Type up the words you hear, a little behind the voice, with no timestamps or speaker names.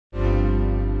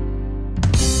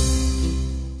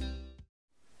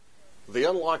The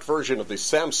unlocked version of the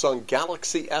Samsung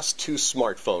Galaxy S2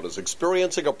 smartphone is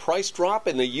experiencing a price drop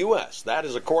in the U.S. That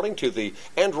is according to the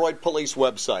Android Police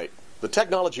website. The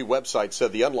technology website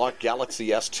said the unlocked Galaxy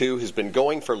S2 has been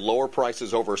going for lower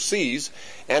prices overseas.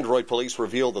 Android Police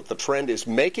revealed that the trend is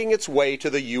making its way to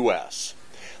the U.S.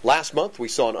 Last month, we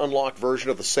saw an unlocked version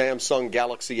of the Samsung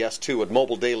Galaxy S2 at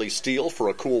Mobile Daily Steal for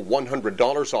a cool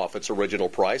 $100 off its original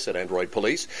price at Android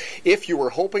Police. If you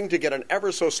were hoping to get an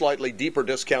ever so slightly deeper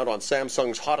discount on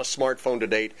Samsung's hottest smartphone to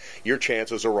date, your chance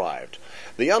has arrived.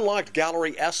 The unlocked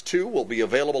Galaxy S2 will be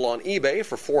available on eBay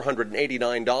for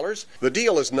 $489. The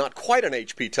deal is not quite an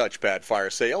HP touchpad fire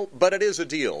sale, but it is a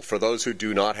deal for those who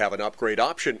do not have an upgrade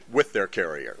option with their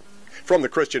carrier. From the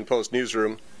Christian Post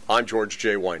newsroom, I'm George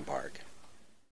J. Wienbarg.